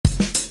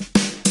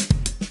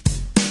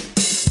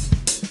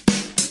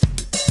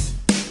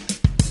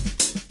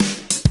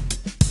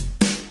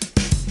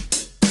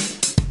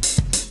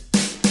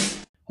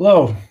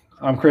Hello,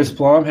 I'm Chris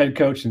Plumb, head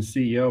coach and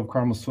CEO of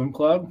Carmel Swim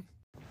Club.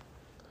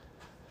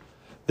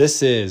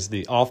 This is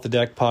the Off the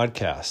Deck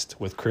podcast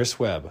with Chris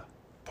Webb,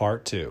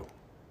 part 2.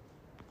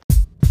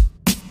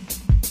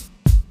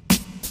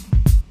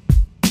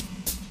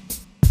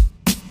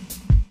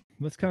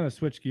 Let's kind of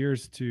switch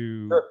gears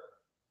to,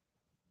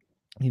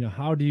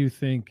 how do you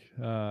think,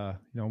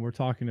 we're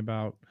talking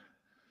about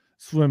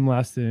swim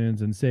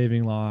lessons and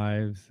saving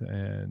lives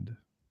and,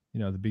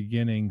 the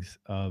beginnings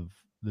of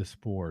the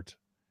sport.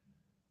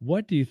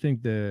 What do you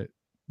think that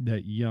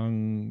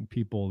young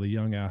people, the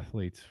young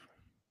athletes,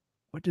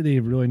 what do they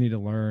really need to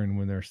learn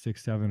when they're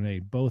 6, 7,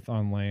 8, both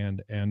on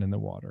land and in the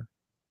water?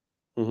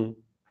 Mm-hmm.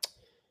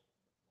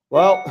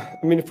 Well,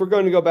 if we're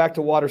going to go back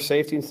to water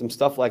safety and some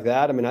stuff like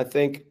that, I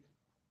think,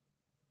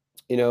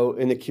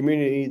 in the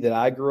community that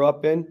I grew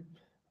up in,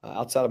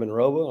 outside of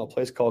Monroe, in a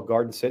place called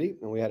Garden City,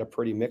 and we had a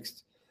pretty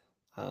mixed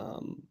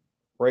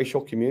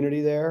racial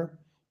community there.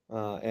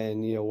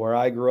 And where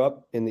I grew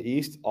up in the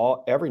East,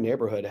 every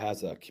neighborhood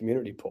has a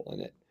community pool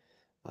in it.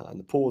 And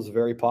the pool is a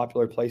very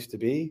popular place to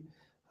be.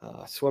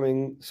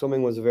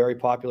 Swimming was a very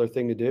popular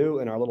thing to do,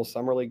 and our little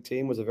summer league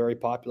team was a very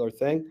popular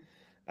thing.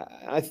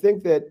 I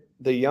think that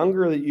the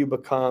younger that you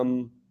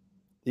become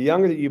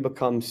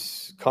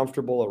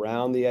comfortable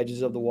around the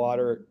edges of the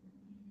water,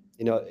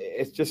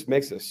 it just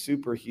makes a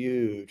super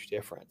huge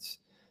difference.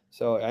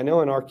 So I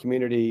know in our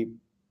community,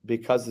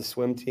 because the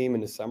swim team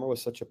in the summer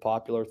was such a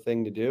popular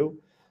thing to do,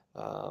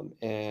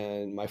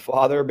 and my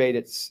father made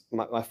it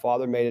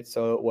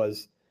so it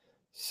was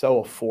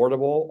so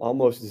affordable,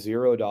 almost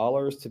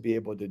 $0 to be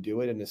able to do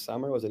it in the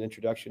summer. It was an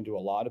introduction to a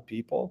lot of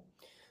people.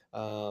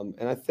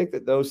 And I think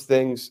that those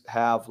things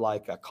have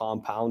like a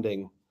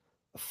compounding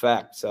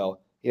effect. So,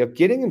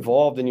 getting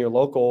involved in your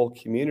local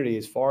community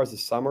as far as the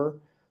summer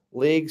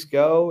leagues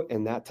go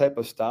and that type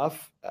of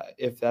stuff,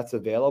 if that's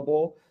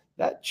available,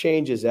 that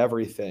changes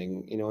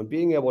everything, and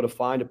being able to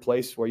find a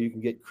place where you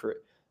can get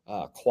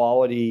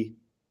quality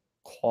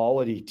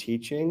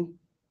teaching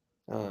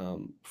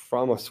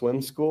from a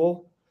swim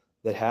school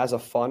that has a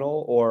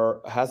funnel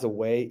or has a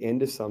way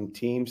into some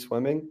team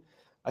swimming.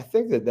 I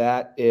think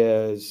that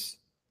is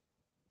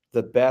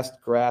the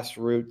best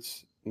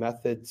grassroots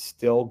method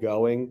still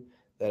going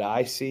that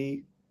I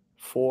see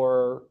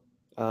for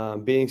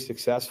being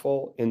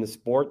successful in the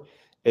sport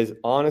is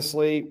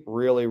honestly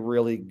really,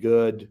 really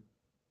good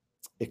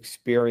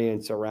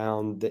experience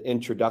around the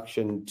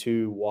introduction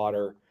to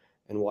water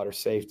and water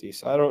safety.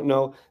 So I don't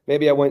know,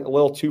 maybe I went a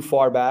little too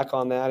far back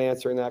on that,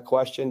 answering that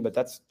question, but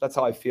that's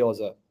how I feel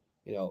as a,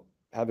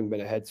 having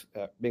been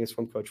being a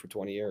swim coach for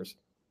 20 years.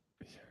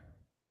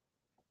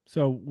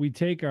 So we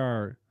take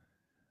our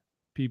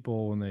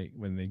people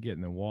when they get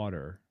in the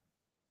water,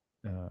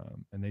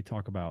 and they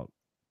talk about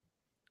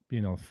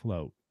being able to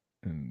float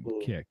and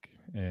kick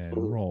and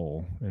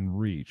roll and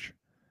reach.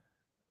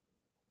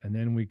 And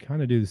then we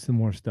kind of do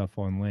similar stuff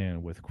on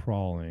land with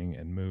crawling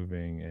and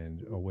moving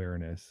and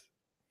awareness,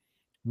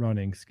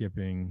 running,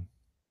 skipping,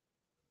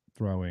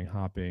 throwing,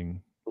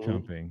 hopping,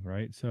 jumping,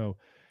 right? So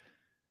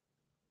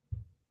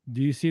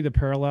do you see the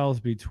parallels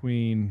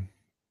between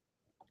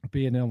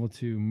being able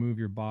to move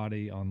your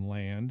body on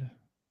land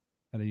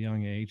at a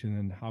young age, and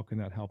then how can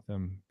that help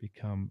them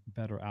become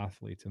better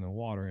athletes in the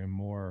water and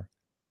more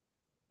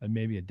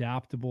maybe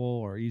adaptable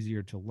or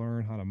easier to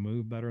learn how to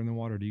move better in the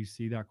water? Do you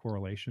see that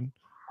correlation?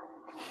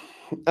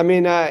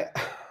 I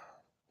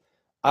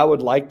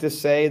would like to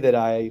say that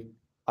I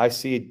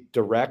see a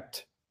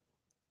direct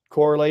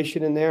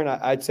correlation in there, and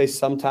I'd say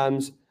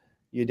sometimes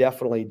you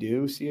definitely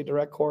do see a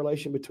direct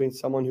correlation between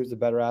someone who's a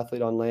better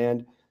athlete on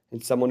land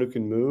and someone who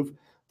can move.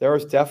 There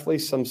is definitely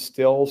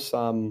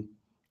some,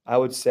 I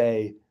would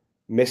say,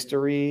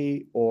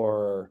 mystery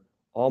or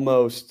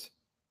almost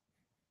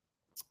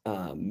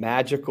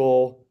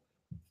magical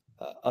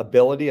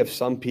ability of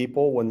some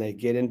people when they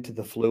get into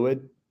the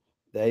fluid.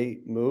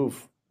 They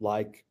move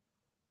like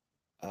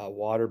a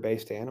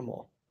water-based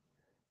animal.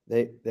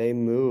 They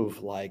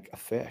move like a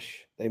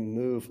fish. They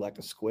move like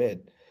a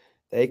squid.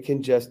 They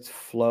can just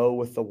flow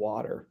with the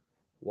water.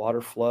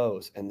 Water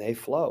flows and they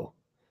flow.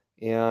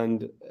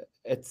 And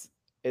it's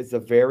a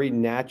very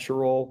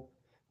natural,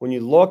 when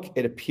you look,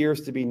 it appears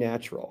to be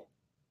natural.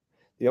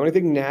 The only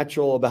thing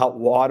natural about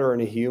water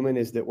and a human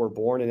is that we're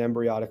born in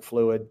embryonic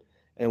fluid,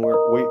 and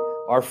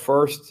our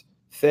first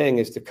thing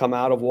is to come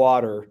out of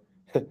water.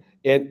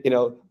 And,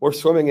 we're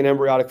swimming in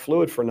embryonic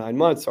fluid for 9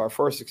 months. So our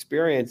first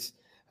experience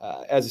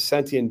as a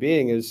sentient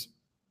being is,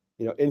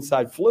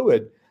 inside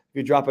fluid. If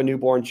you drop a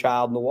newborn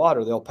child in the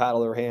water, they'll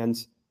paddle their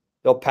hands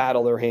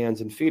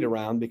and feet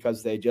around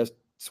because they just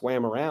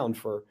swam around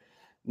for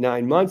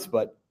 9 months.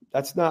 But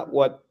that's not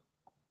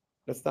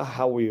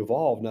how we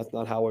evolved. That's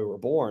not how we were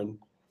born,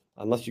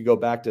 unless you go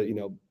back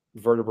to,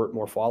 vertebrate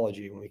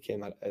morphology when we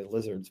came out as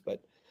lizards.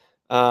 But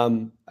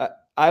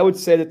I would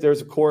say that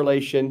there's a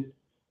correlation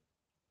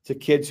to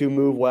kids who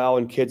move well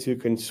and kids who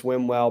can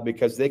swim well,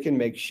 because they can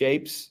make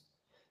shapes,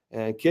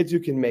 and kids who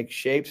can make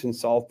shapes and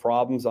solve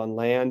problems on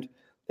land,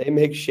 they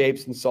make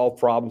shapes and solve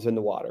problems in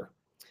the water.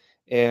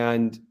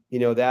 And,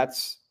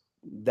 that's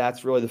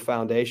that's really the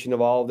foundation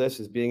of all of this,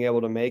 is being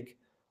able to make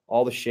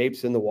all the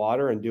shapes in the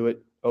water and do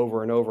it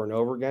over and over and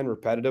over again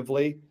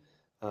repetitively.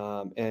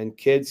 And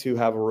kids who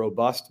have a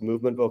robust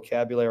movement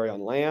vocabulary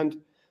on land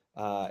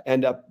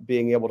end up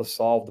being able to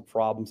solve the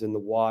problems in the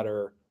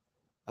water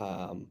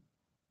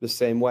the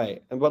same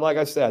way. But like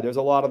I said, there's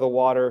a lot of the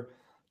water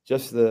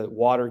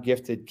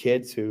gifted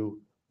kids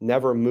who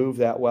never move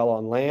that well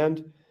on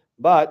land.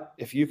 But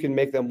if you can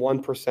make them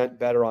 1%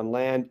 better on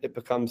land, it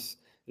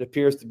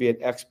appears to be an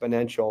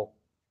exponential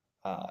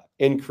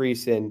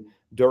increase in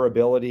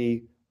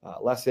durability,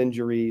 less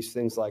injuries,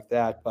 things like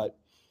that. But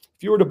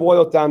if you were to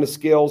boil it down to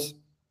skills,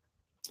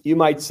 you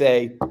might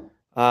say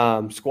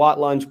squat,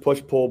 lunge,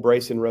 push, pull,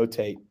 brace, and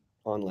rotate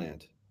on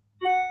land.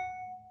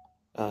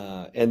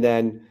 And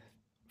then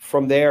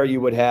from there,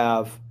 you would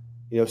have,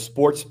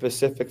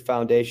 sport-specific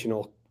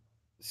foundational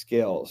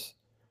skills: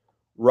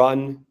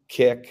 run,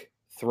 kick,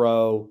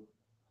 throw,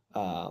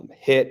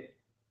 hit,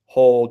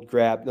 hold,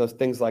 grab, those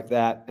things like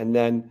that. And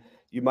then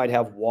you might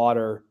have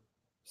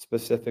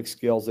water-specific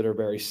skills that are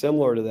very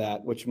similar to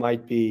that, which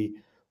might be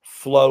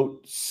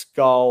float,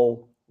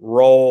 scull,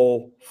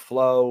 roll,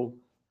 flow,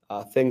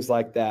 things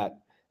like that.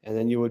 And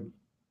then you would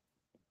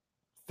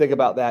think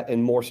about that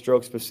in more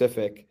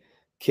stroke-specific: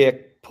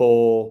 kick,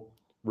 pull,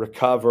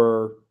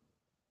 recover,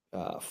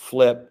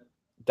 flip,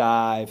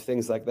 dive,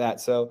 things like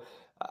that. So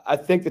I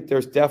think that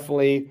there's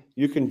definitely,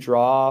 you can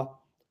draw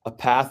a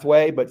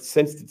pathway, but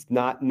since it's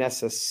not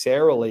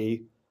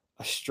necessarily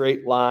a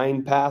straight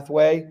line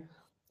pathway,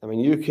 I mean,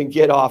 you can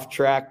get off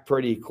track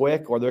pretty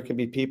quick, or there can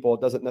be people,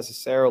 it doesn't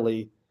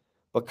necessarily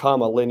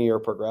become a linear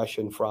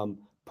progression from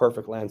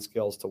perfect land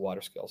skills to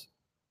water skills.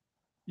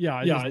 Yeah,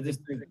 I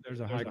just think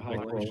there's a high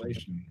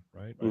correlation,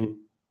 right? Mhm.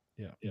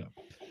 Yeah.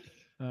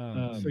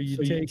 So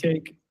you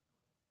take,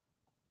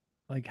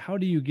 like, how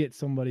do you get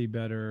somebody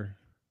better?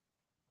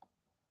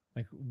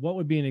 Like, what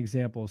would be an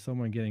example of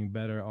someone getting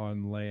better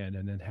on land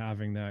and then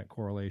having that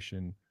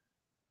correlation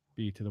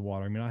be to the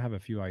water? I mean, I have a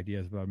few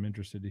ideas, but I'm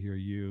interested to hear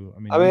you. I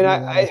mean, you do a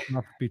lot of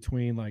stuff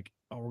between, like,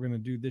 oh, we're going to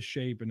do this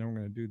shape and then we're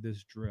going to do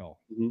this drill.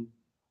 Mhm.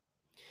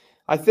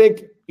 I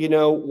think,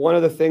 one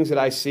of the things that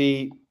I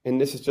see, and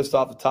this is just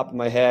off the top of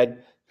my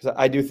head, because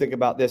I do think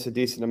about this a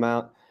decent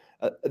amount,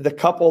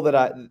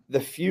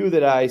 the few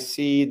that I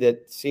see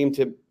that seem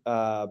to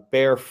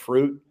bear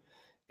fruit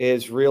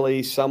is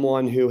really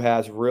someone who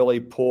has really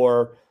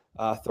poor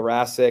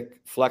thoracic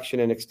flexion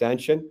and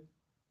extension,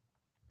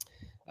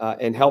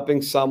 and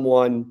helping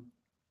someone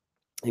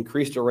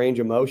increase their range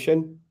of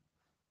motion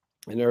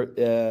and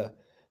their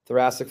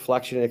thoracic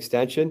flexion and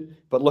extension,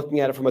 but looking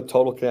at it from a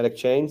total kinetic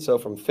chain. So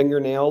from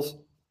fingernails,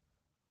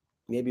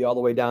 maybe all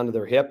the way down to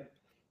their hip,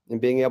 and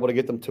being able to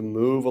get them to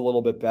move a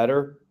little bit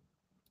better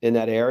in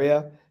that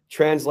area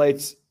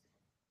translates.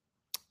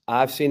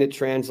 I've seen it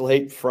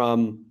translate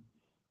from,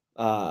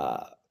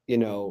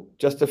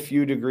 just a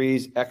few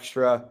degrees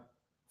extra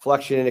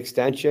flexion and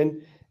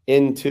extension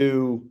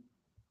into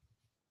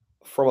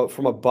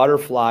from a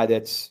butterfly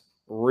that's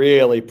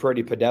really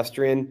pretty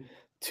pedestrian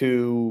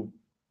to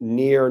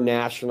near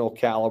national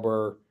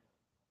caliber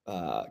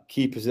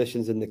key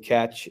positions in the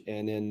catch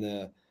and in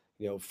the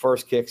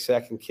first kick,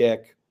 second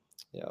kick,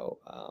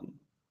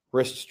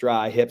 wrists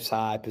dry, hips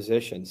high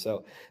position.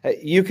 So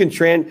you can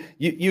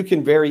you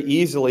can very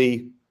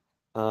easily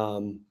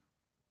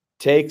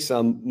take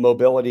some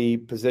mobility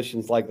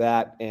positions like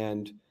that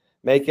and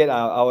make it.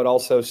 I would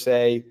also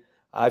say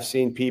I've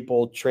seen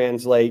people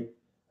translate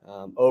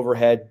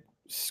overhead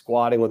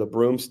squatting with a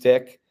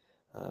broomstick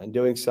and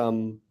doing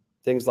some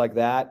things like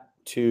that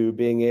to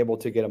being able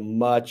to get a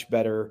much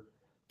better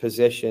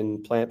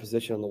plant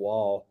position on the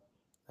wall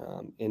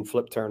in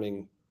flip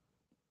turning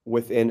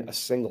within a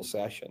single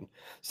session.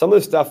 Some of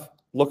the stuff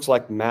looks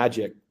like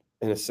magic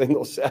in a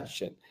single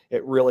session.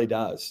 It really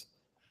does.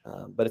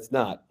 But it's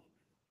not.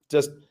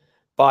 Just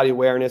body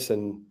awareness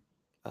and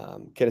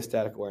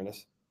kinesthetic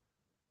awareness.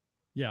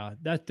 Yeah,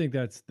 I think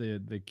that's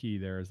the key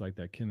there, is like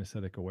that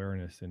kinesthetic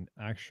awareness. And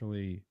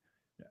actually,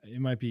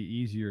 it might be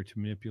easier to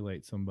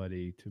manipulate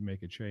somebody to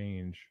make a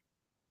change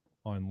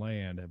on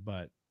land,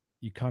 but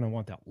you kind of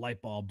want that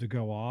light bulb to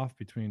go off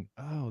between,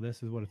 oh,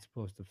 this is what it's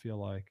supposed to feel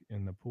like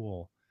in the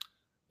pool.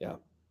 Yeah.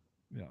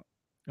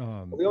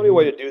 Well, the only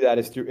way to do that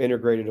is through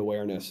integrated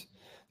awareness.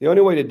 The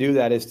only way to do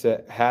that is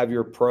to have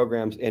your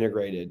programs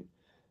integrated.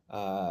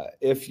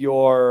 If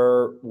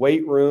your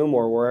weight room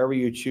or wherever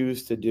you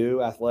choose to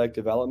do athletic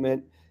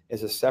development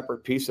is a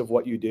separate piece of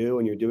what you do,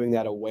 and you're doing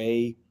that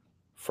away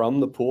from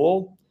the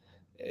pool,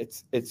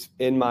 it's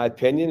in my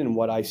opinion, and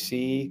what I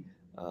see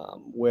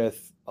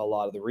with a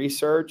lot of the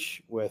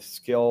research, with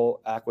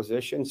skill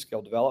acquisition,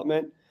 skill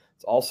development,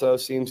 it also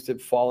seems to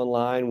fall in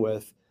line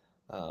with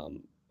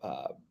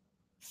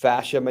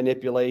fascia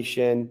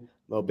manipulation,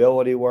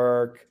 mobility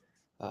work,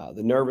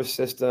 the nervous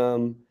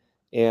system.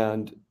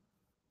 And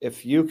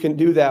if you can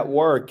do that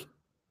work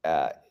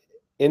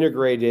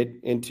integrated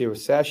into a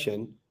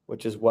session,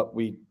 which is what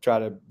we try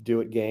to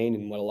do at Gain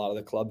and what a lot of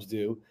the clubs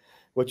do,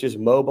 which is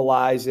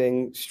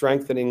mobilizing,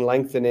 strengthening,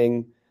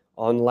 lengthening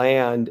on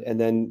land, and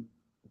then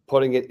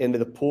putting it into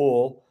the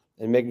pool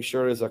and making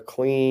sure there's a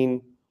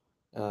clean,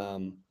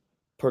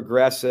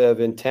 progressive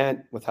intent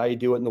with how you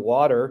do it in the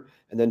water,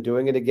 and then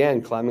doing it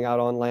again, climbing out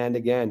on land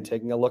again,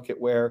 taking a look at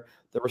where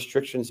the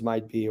restrictions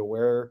might be,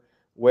 or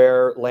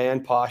where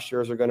land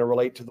postures are going to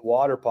relate to the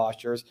water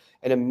postures,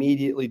 and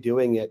immediately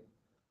doing it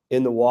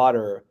in the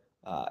water,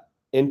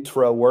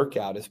 intra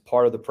workout as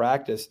part of the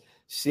practice,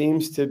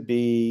 seems to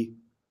be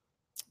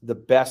the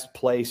best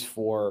place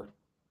for,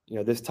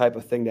 this type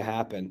of thing to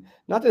happen.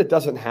 Not that it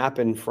doesn't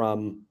happen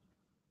from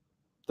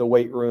the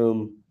weight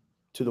room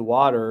to the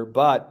water,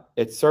 but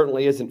it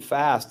certainly isn't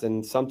fast.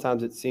 And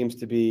sometimes it seems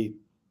to be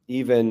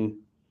even,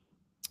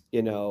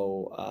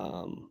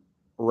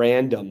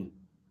 random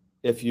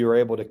if you're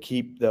able to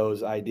keep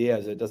those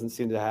ideas. It doesn't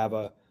seem to have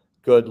a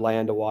good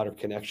land to water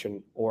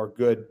connection, or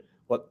good,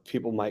 what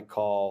people might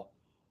call,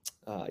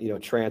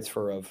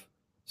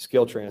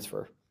 skill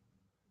transfer.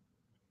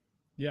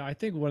 Yeah, I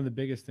think one of the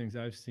biggest things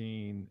I've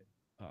seen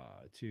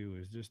too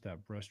is just that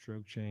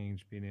breaststroke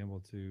change, being able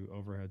to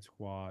overhead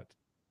squat,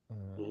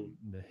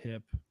 the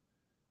hip.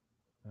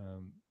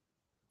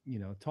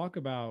 Talk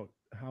about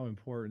how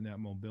important that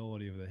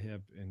mobility of the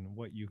hip and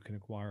what you can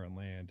acquire on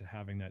land to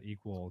having that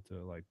equal to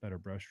like better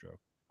breaststroke.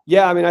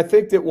 Yeah, I mean, I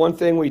think that one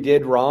thing we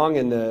did wrong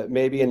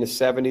maybe in the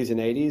 70s and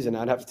 80s, and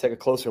I'd have to take a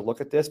closer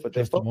look at this, but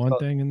just one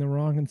thing in the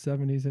wrong in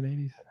 70s and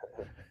 80s.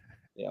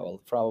 Yeah,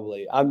 well,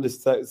 probably. I'm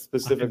just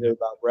specifically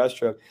about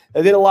breaststroke.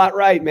 They did a lot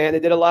right, man. They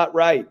did a lot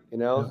right. Yeah.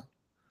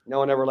 No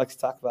one ever likes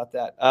to talk about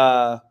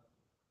that.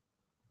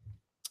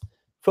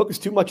 Focus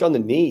too much on the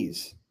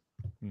knees.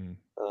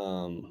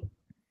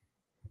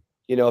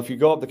 If you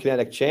go up the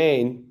kinetic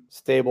chain,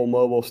 stable,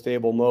 mobile,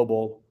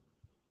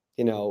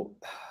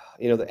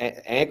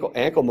 the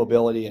ankle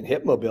mobility and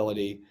hip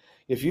mobility,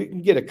 if you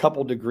can get a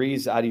couple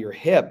degrees out of your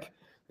hip,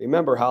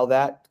 remember how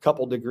that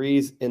couple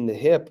degrees in the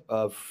hip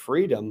of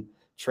freedom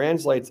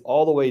translates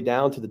all the way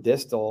down to the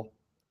distal,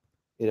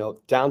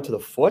 down to the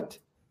foot.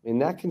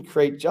 And that can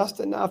create just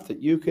enough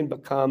that you can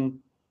become,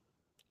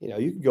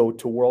 you can go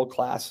to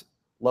world-class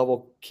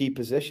level key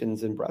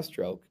positions in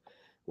breaststroke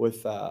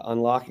with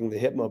unlocking the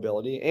hip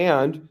mobility.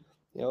 And,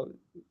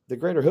 the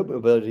greater hip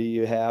mobility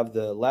you have,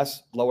 the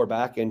less lower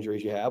back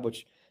injuries you have,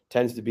 which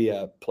tends to be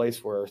a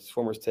place where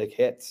swimmers take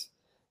hits,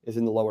 is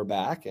in the lower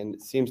back. And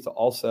it seems to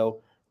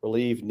also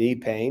relieve knee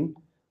pain.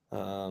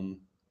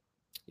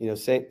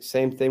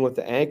 Same thing with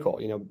the ankle,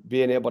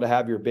 being able to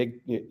have your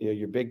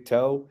big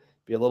toe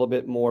be a little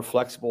bit more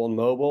flexible and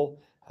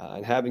mobile,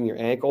 and having your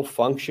ankle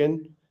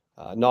function,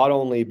 not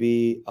only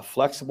be a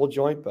flexible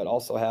joint, but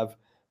also have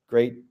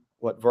great,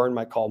 what Vern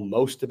might call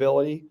most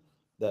stability,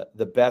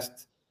 the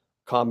best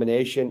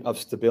combination of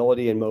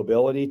stability and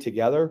mobility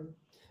together.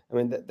 I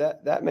mean,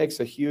 that makes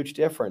a huge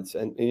difference.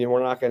 And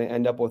we're not going to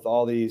end up with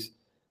all these,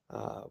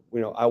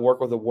 I work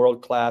with a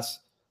world-class,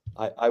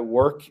 I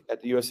work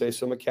at the USA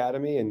Swim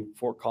Academy in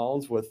Fort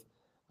Collins with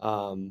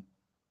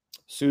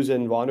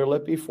Susan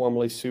Vonderlippe,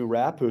 formerly Sue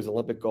Rapp, who's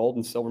Olympic gold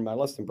and silver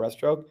medalist in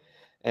breaststroke.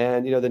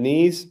 And, the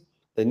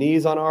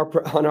knees on our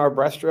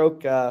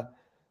breaststroke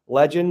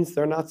legends,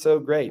 they're not so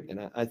great.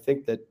 And I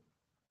think that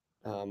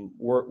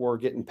we're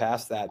getting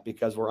past that,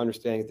 because we're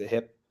understanding that the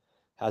hip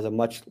has a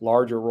much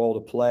larger role to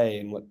play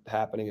in what's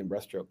happening in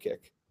breaststroke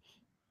kick.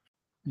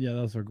 Yeah,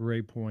 those are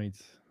great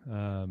points.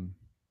 I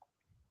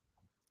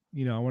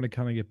want to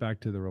kind of get back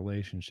to the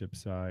relationship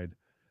side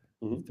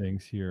of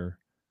things here.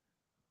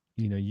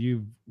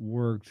 You've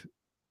worked,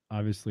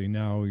 obviously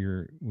now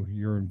you're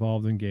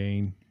involved in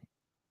Gain.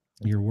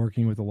 You're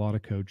working with a lot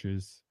of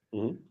coaches.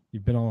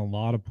 You've been on a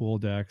lot of pool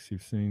decks.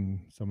 You've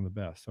seen some of the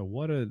best. So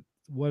what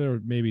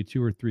are maybe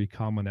 2 or 3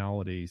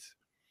 commonalities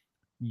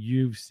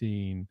you've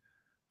seen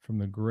from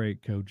the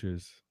great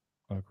coaches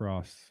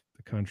across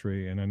the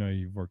country? And I know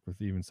you've worked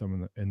with even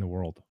some in the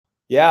world.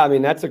 Yeah, I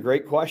mean, that's a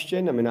great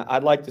question. I mean,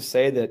 I'd like to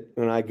say that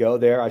when I go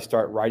there, I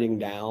start writing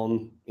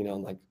down,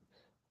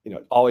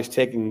 always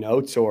taking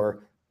notes,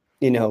 or,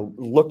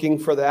 looking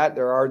for that.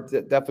 There are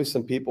definitely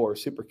some people who are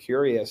super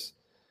curious,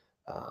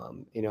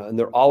 and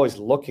they're always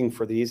looking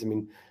for these. I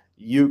mean,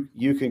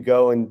 you can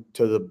go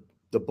into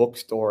the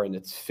bookstore and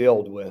it's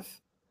filled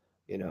with,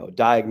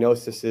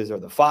 diagnoses or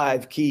the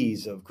 5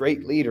 keys of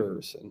great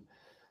leaders.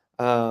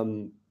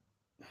 And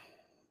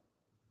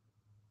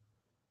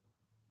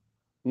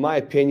my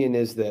opinion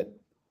is that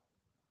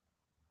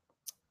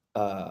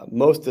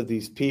most of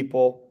these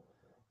people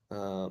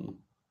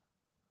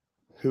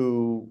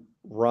who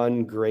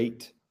run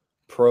great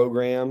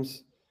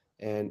programs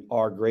and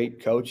are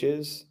great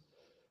coaches,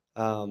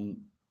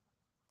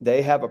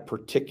 they have a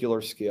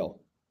particular skill.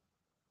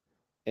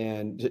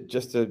 And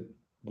just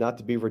not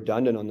to be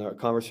redundant on the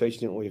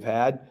conversation that we've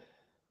had,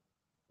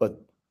 but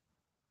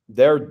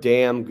they're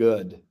damn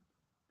good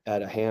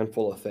at a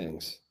handful of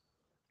things.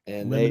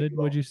 And limited,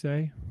 would you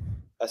say?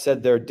 I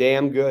said they're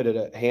damn good at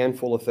a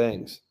handful of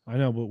things. I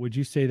know, but would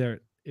you say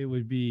it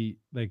would be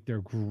like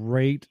they're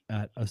great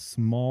at a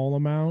small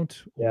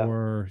amount?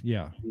 Or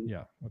yeah.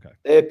 Okay.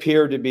 They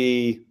appear to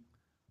be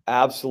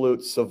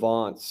absolute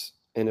savants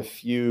in a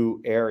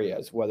few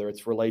areas, whether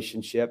it's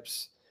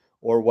relationships,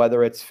 or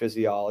whether it's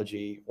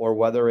physiology, or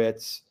whether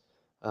it's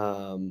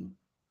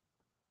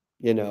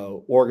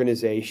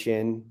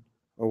organization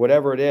or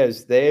whatever it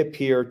is, they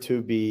appear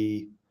to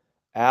be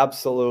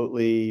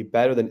absolutely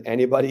better than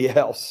anybody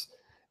else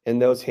in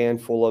those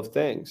handful of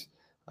things.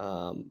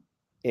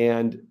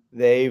 And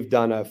they've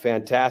done a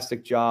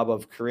fantastic job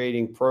of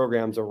creating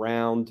programs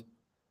around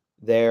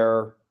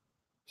their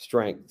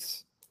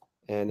strengths.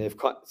 And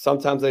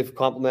sometimes they've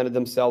complemented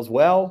themselves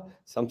well,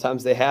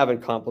 sometimes they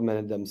haven't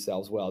complemented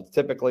themselves well. It's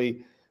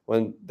typically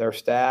when their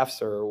staffs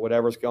or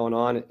whatever's going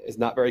on is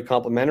not very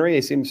complimentary,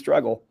 they seem to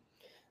struggle.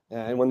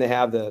 And when they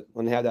have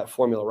that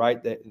formula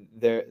right,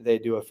 they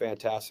do a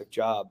fantastic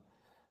job.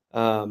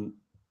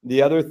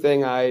 The other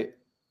thing I'd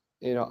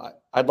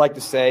like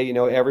to say,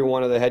 every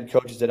one of the head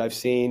coaches that I've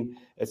seen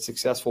at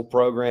successful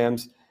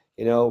programs,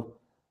 that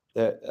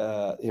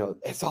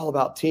it's all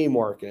about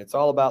teamwork and it's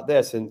all about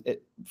this. And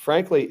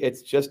frankly,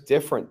 it's just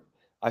different.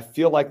 I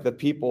feel like the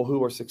people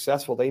who are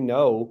successful, they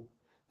know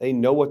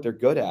what they're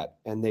good at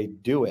and they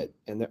do it.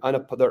 And they're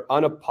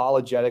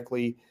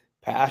unapologetically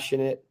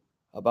passionate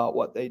about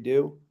what they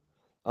do,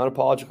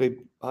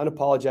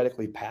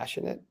 unapologetically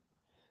passionate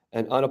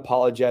and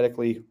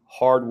unapologetically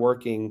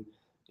hardworking,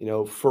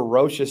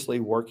 ferociously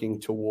working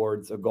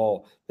towards a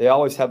goal. They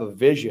always have a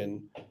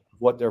vision of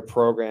what their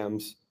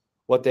programs,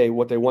 what they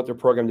want their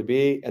program to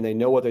be, and they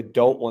know what they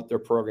don't want their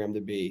program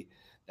to be.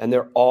 And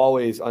they're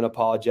always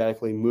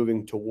unapologetically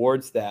moving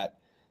towards that,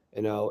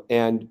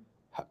 and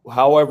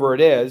however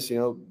it is,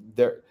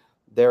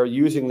 they're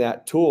using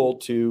that tool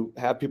to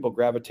have people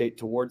gravitate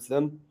towards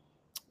them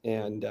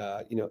and,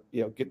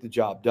 get the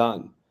job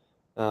done.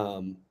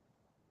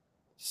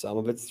 Some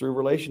of it's through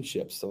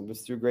relationships, some of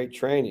it's through great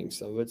training,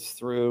 some of it's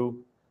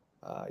through,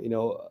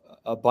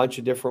 a bunch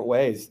of different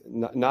ways.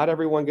 Not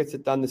everyone gets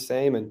it done the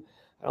same. And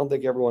I don't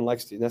think everyone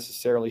likes to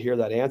necessarily hear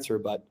that answer,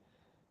 but,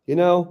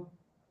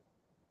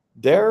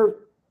 there are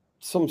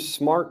some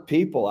smart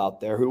people out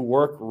there who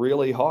work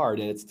really hard,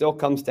 and it still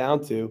comes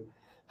down to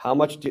how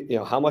much do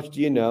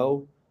you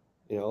know,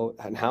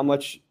 and how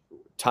much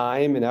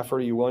time and effort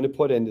are you willing to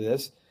put into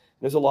this. And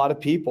there's a lot of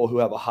people who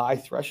have a high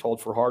threshold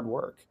for hard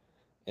work,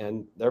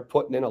 and they're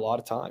putting in a lot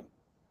of time.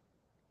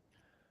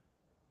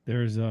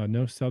 There's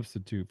no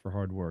substitute for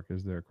hard work,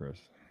 is there, Chris?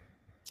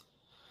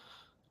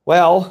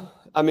 Well,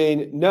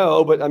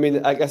 no, but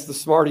I guess the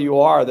smarter you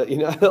are, that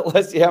the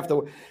less you have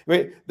to.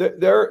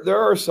 There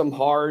are some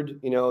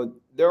hard,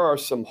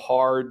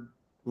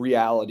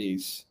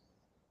 realities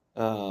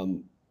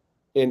in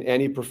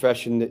any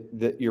profession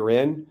that you're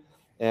in,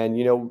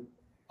 and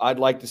I'd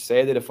like to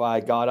say that if I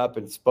got up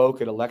and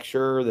spoke at a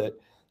lecture, that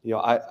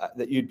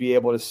that you'd be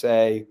able to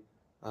say,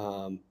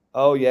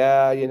 oh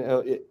yeah,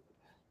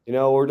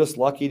 we're just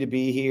lucky to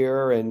be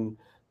here, and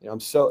I'm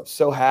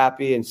so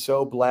happy and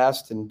so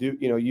blessed, and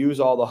use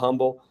all the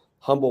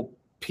humble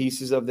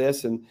pieces of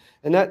this, and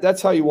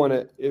that's how you want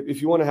to,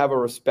 if you want to have a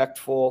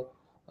respectful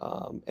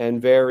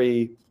and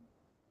very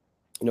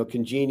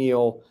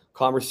congenial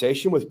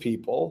conversation with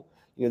people,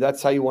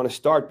 that's how you want to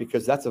start,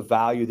 because that's a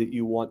value that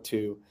you want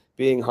to.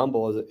 Being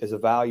humble is a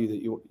value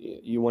that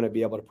you want to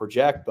be able to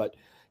project. But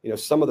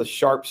some of the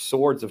sharp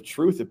swords of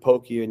truth that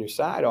poke you in your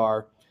side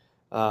are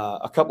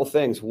a couple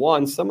things.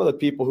 One, some of the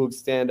people who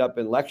stand up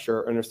and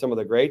lecture and are some of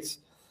the greats,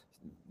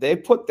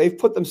 they've put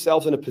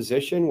themselves in a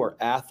position where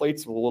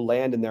athletes will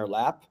land in their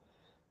lap.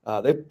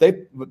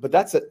 But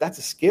that's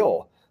a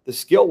skill. The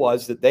skill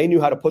was that they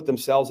knew how to put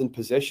themselves in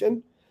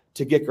position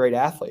to get great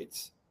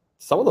athletes.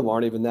 Some of them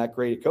aren't even that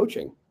great at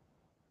coaching,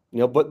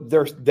 but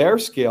their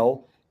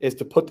skill is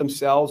to put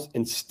themselves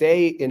and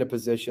stay in a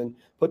position,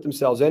 put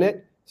themselves in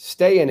it,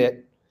 stay in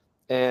it,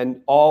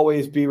 and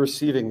always be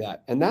receiving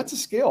that. And that's a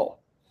skill.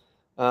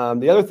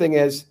 The other thing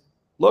is,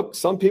 look,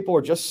 some people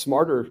are just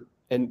smarter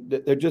and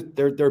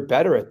they're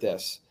better at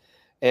this.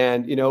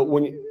 And,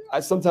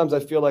 sometimes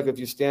I feel like if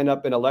you stand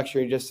up in a lecture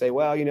and you just say,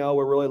 well,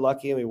 we're really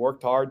lucky and we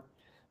worked hard.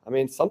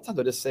 Sometimes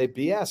I just say,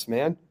 BS,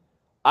 man.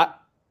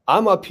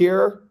 I'm up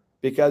here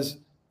because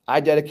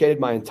I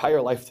dedicated my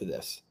entire life to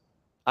this.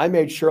 I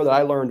made sure that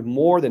I learned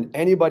more than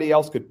anybody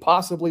else could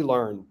possibly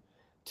learn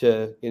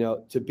to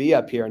be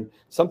up here. And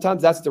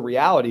sometimes that's the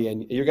reality.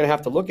 And you're going to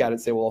have to look at it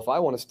and say, well, if I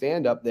want to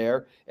stand up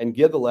there and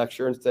give the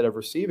lecture instead of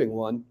receiving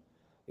one,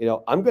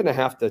 I'm going to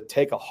have to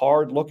take a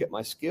hard look at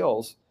my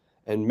skills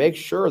and make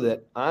sure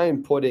that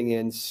I'm putting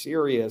in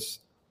serious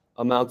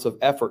amounts of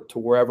effort to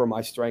wherever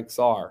my strengths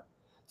are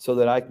so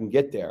that I can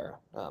get there.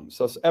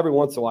 So every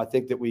once in a while, I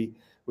think that we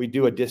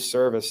do a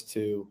disservice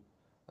to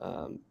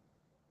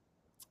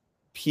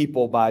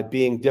people by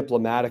being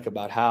diplomatic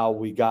about how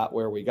we got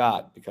where we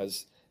got,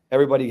 because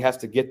everybody has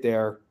to get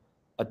there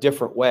a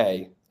different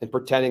way, and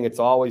pretending it's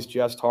always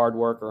just hard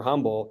work or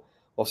humble.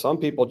 Well, some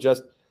people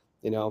just,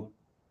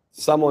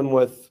 someone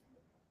who's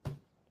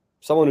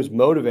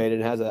motivated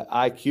and has an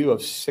IQ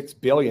of 6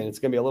 billion, it's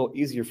going to be a little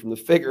easier for them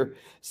to figure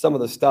some of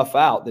the stuff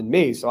out than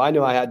me. So I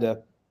knew I had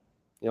to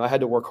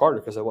work harder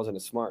because I wasn't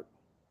as smart.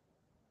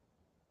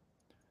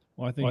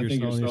 Well, I think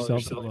you're selling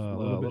yourself a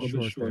little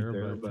bit short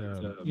there, but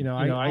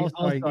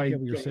I get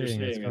what you're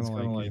saying. It's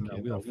kind of like in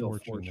Wheel of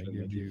Fortune, they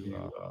give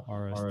you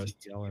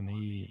RST,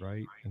 LNE,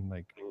 right? And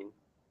like,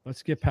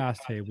 let's get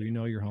past, hey, we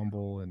know you're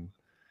humble, and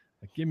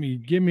like, give me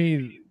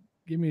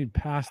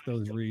past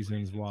those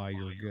reasons why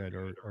you're good,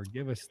 or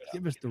give us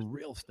the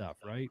real stuff,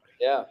 right?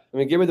 Yeah. I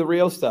mean, give me the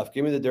real stuff.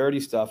 Give me the dirty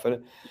stuff.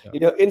 And,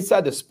 Yeah.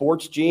 Inside the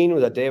Sports Gene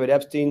was David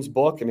Epstein's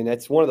book. I mean,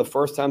 that's one of the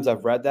first times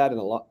I've read that.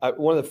 And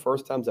one of the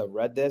first times I've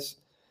read this,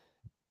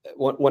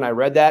 when I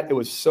read that, it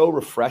was so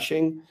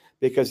refreshing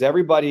because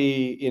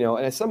everybody,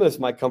 and some of this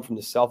might come from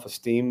the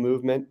self-esteem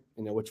movement,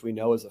 which we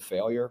know is a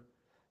failure.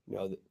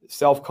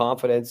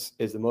 Self-confidence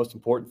is the most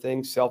important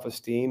thing.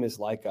 Self-esteem is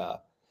like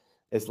a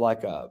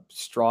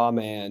straw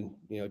man,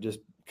 just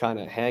kind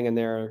of hanging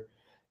there,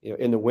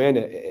 in the wind.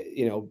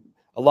 A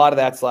lot of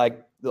that's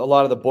like a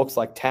lot of the books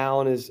like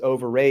talent is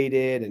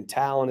overrated and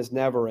talent is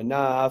never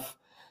enough,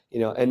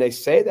 and they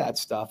say that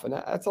stuff. And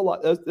that's a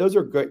lot. Those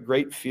are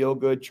great feel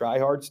good, try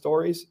hard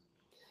stories.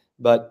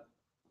 But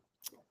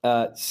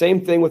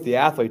same thing with the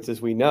athletes,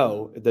 as we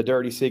know, the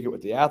dirty secret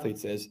with the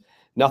athletes is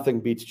nothing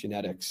beats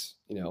genetics.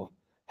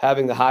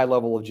 Having the high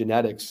level of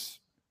genetics,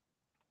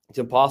 it's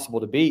impossible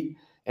to beat.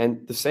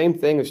 And the same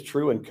thing is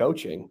true in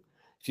coaching.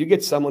 If you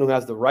get someone who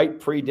has the right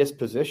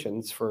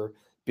predispositions for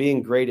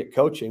being great at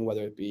coaching,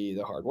 whether it be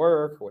the hard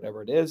work or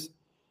whatever it is,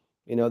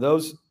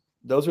 those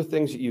are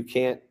things that you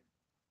can't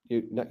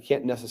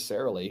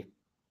necessarily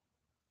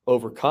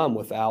overcome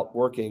without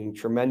working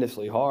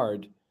tremendously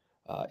hard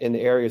in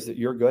the areas that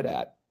you're good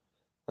at.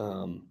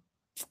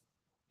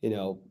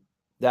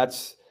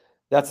 That's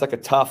like a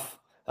tough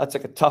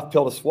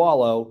pill to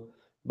swallow.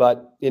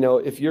 But,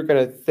 if you're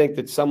going to think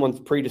that someone's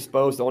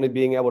predisposed to only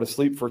being able to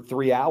sleep for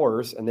 3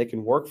 hours and they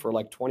can work for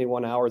like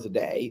 21 hours a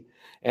day,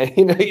 and,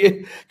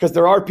 because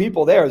there are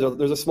people there's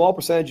a small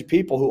percentage of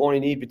people who only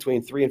need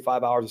between 3 and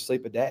 5 hours of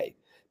sleep a day,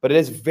 but it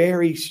is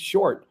very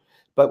short.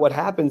 But what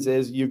happens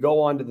is you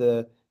go onto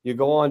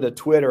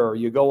Twitter, or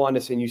you go on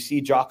this and you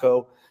see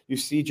Jocko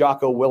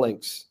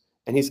Willink,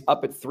 and he's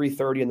up at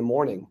 3:30 in the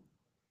morning.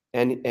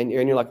 And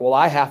you're like, well,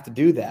 I have to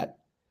do that.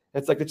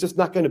 And it's like, it's just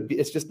not going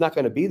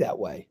to be that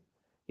way.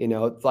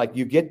 It's like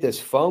you get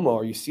this FOMO,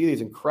 or you see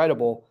these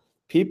incredible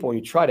people and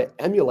you try to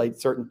emulate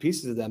certain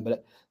pieces of them,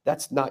 but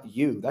that's not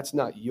you. That's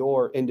not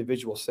your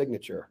individual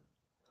signature.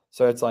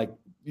 So it's like,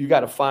 you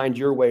got to find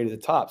your way to the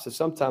top. So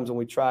sometimes when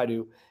we try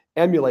to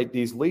emulate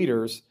these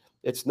leaders,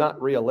 it's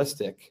not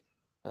realistic.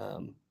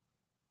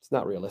 It's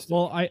not realistic.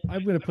 Well,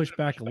 I'm going to push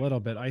back a little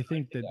bit. I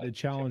think that the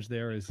challenge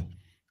there is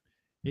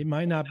it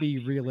might not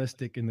be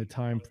realistic in the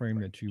time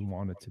frame that you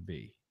want it to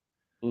be.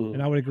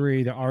 And I would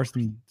agree there are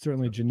some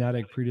certainly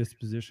genetic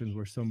predispositions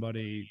where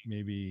somebody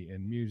maybe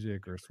in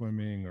music or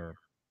swimming or,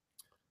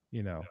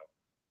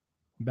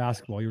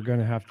 basketball, you're going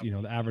to have to,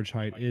 the average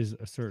height is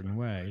a certain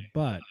way,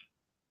 but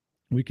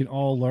we can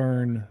all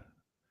learn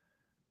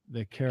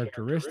the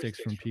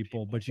characteristics from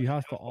people, but you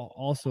have to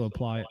also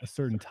apply a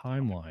certain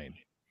timeline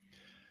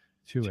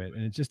to it.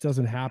 And it just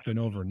doesn't happen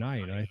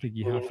overnight. And I think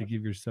you have to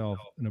give yourself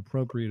an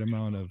appropriate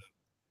amount of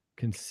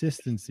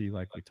consistency,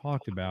 like we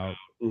talked about,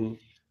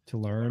 to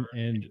learn.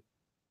 And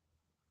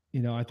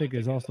I think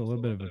there's also a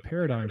little bit of a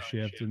paradigm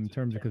shift in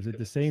terms of, because at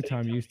the same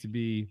time it used to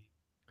be,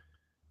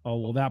 oh,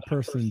 well, that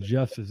person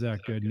just is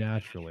that good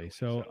naturally.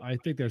 So I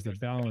think there's a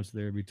balance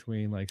there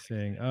between like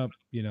saying, oh,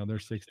 they're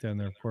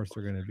 6'10", of course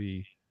they're going to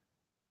be,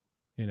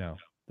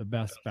 the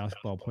best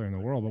basketball player in the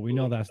world, but we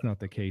know that's not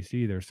the case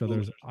either. So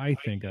there's, I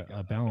think,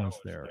 a balance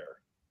there.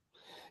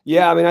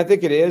 Yeah, I mean, I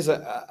think it is.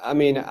 I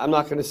mean, I'm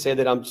not going to say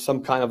that I'm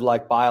some kind of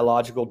like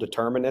biological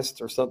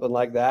determinist or something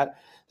like that.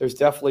 There's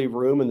definitely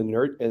room in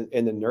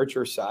the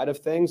nurture side of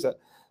things.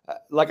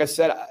 Like I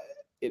said,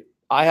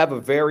 I have a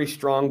very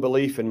strong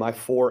belief in my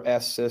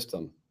 4S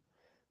system,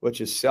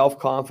 which is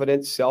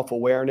self-confidence,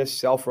 self-awareness,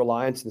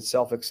 self-reliance, and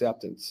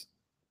self-acceptance.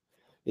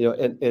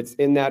 And it's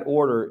in that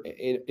order,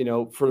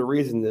 for the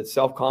reason that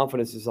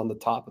self-confidence is on the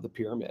top of the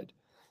pyramid.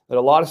 That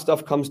a lot of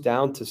stuff comes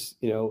down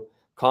to,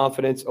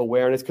 confidence,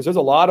 awareness, because there's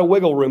a lot of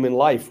wiggle room in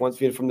life. Once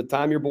from the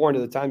time you're born to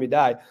the time you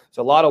die, there's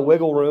a lot of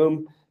wiggle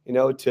room,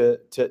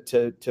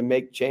 to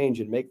make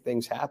change and make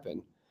things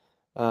happen.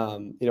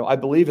 I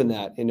believe in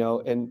that,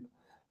 and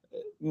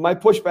my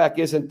pushback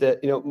isn't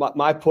that,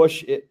 my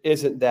push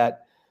isn't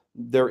that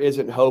there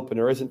isn't hope and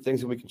there isn't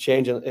things that we can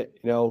change.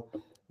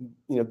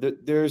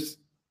 There's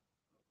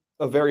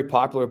a very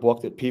popular book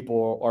that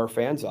people are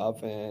fans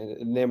of, and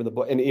the name of the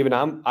book, and even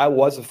I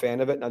was a fan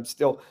of it, and I'm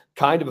still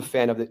kind of a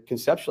fan of it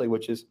conceptually,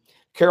 which is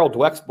Carol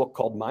Dweck's book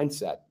called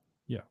Mindset.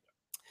 Yeah.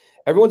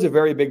 Everyone's a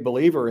very big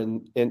believer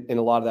in a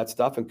lot of that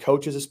stuff, and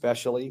coaches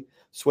especially,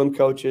 swim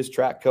coaches,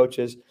 track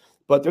coaches.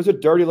 But there's a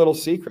dirty little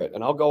secret,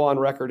 and I'll go on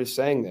record as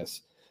saying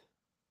this.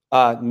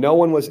 No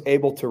one was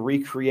able to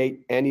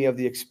recreate any of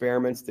the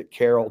experiments that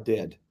Carol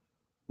did.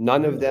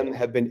 None of them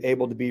have been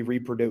able to be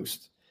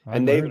reproduced.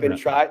 And they've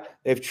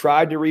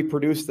tried to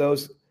reproduce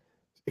those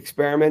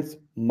experiments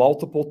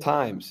multiple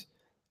times.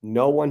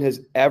 No one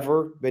has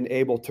ever been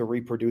able to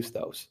reproduce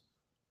those.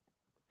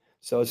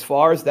 So as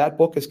far as that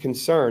book is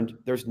concerned,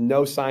 there's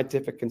no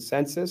scientific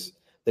consensus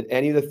that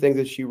any of the things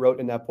that she wrote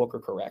in that book are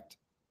correct.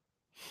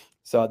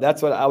 So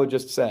that's what I would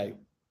just say,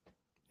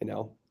 you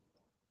know.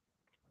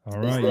 All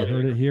right, you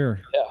heard it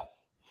here. Yeah.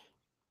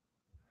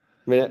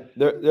 I mean,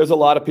 there's a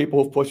lot of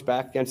people who've pushed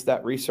back against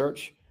that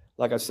research.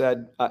 Like I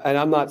said, and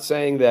I'm not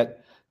saying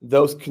that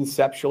those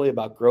conceptually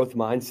about growth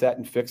mindset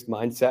and fixed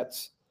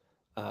mindsets,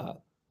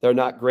 they're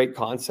not great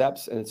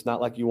concepts. And it's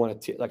not like you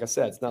want to, like I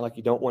said, it's not like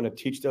you don't want to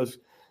teach those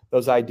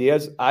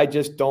ideas. I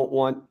just don't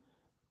want,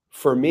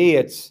 for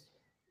me,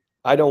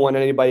 I don't want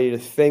anybody to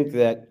think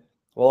that,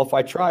 well, if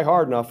I try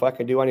hard enough, I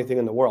can do anything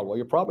in the world. Well,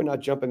 you're probably not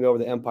jumping over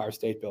the Empire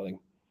State Building.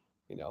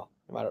 You know,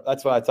 no matter,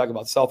 that's why I talk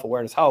about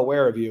self-awareness. How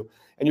aware of you?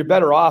 And you're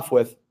better off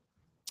with,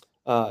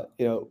 you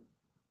know,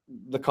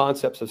 the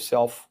concepts of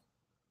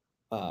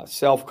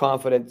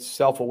self-confidence,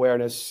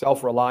 self-awareness,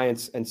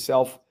 self-reliance, and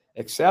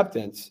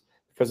self-acceptance,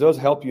 because those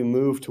help you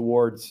move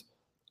towards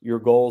your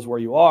goals where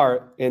you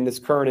are in this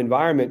current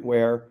environment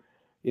where,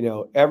 you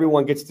know,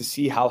 everyone gets to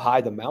see how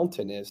high the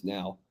mountain is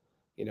now.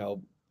 You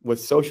know,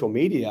 with social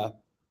media,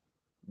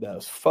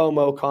 those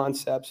FOMO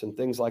concepts and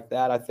things like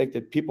that, I think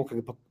that people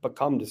can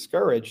become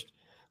discouraged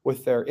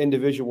with their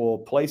individual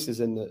places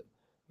in the,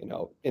 you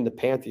know, in the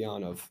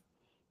pantheon of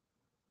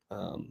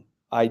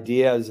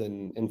ideas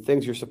and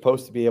things you're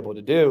supposed to be able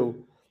to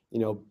do. You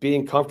know,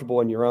 being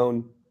comfortable in your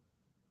own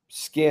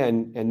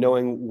skin and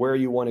knowing where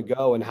you want to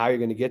go and how you're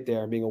going to get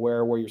there, and being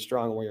aware of where you're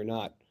strong and where you're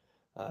not,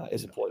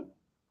 is important.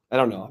 I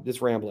don't know. I'm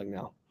just rambling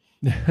now.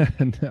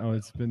 No,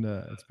 it's been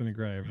a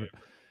great. I've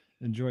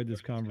enjoyed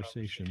this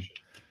conversation.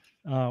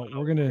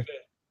 We're gonna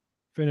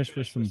finish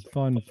with some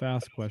fun,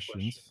 fast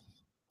questions.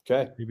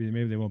 Okay.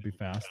 Maybe they won't be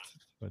fast,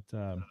 but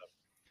to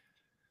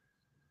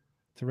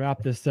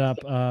wrap this up,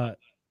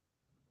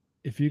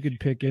 if you could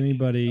pick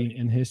anybody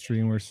in history,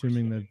 and we're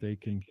assuming that they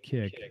can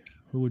kick,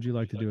 who would you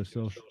like to do a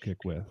social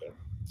kick with?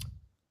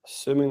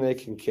 Assuming they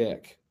can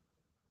kick.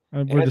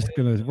 We're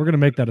gonna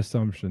make that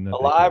assumption that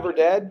alive or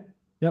dead?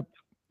 Yep.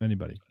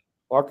 Anybody.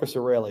 Marcus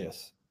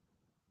Aurelius.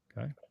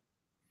 Okay.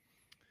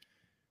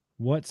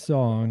 What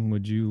song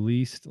would you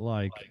least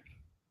like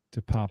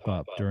to pop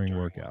up during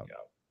workout?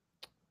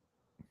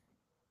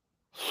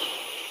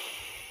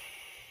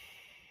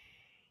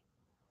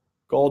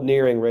 Golden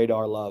Earring,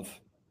 Radar Love.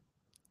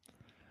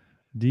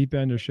 Deep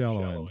end or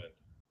shallow end?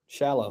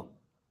 Shallow.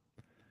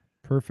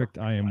 Perfect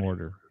I Am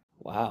order.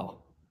 Wow.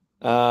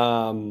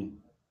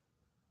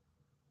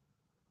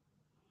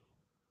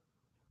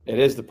 It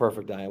is the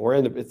perfect I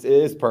Am. It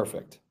is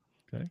perfect.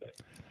 Okay.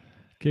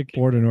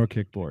 Kickboard or no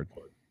kickboard?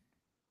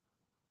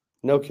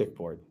 No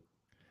kickboard.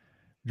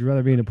 Would you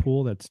rather be in a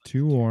pool that's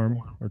too warm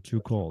or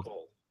too cold?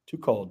 Too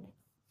cold.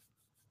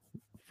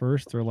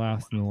 First or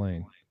last in the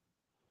lane?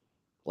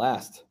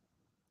 Last.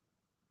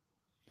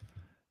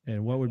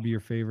 And what would be your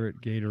favorite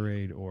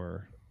Gatorade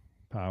or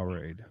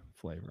Powerade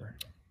flavor?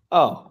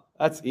 Oh,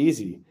 that's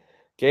easy.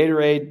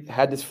 Gatorade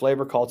had this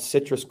flavor called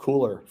Citrus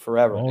Cooler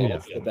forever. Oh, yeah.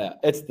 It's the best.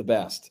 It's the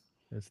best.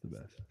 It's the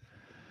best.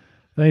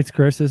 Thanks,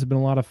 Chris. This has been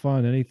a lot of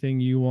fun.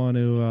 Anything you want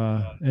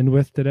to end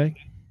with today?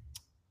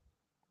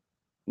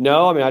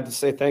 No, I mean, I'd just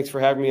say thanks for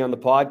having me on the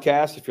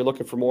podcast. If you're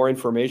looking for more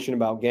information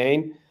about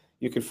Gain,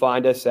 you can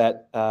find us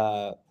at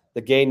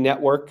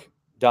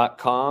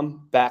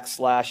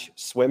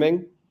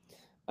thegainnetwork.com/swimming.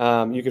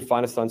 You can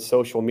find us on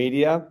social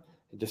media.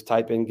 Just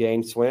type in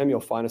Gain Swim.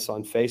 You'll find us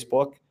on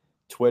Facebook,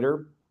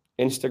 Twitter,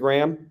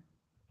 Instagram,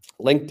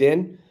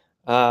 LinkedIn.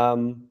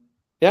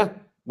 Yeah,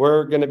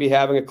 we're going to be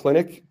having a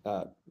clinic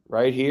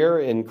right here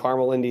in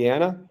Carmel,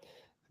 Indiana,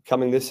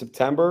 coming this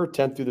September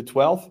 10th through the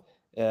 12th.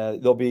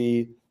 There'll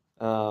be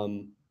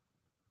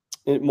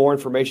more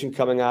information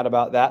coming out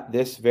about that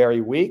this very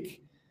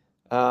week.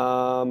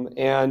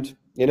 And,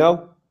 you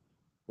know,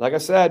 like I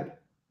said,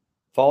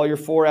 follow your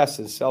 4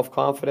 S's: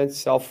 self-confidence,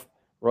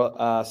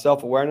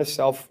 self-awareness,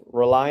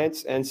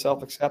 self-reliance, and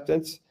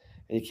self-acceptance.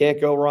 And you can't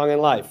go wrong in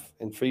life.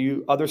 And for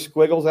you other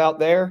squiggles out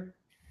there,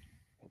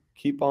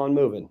 keep on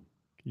moving.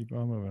 Keep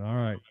on moving. All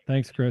right.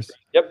 Thanks, Chris.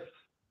 Yep.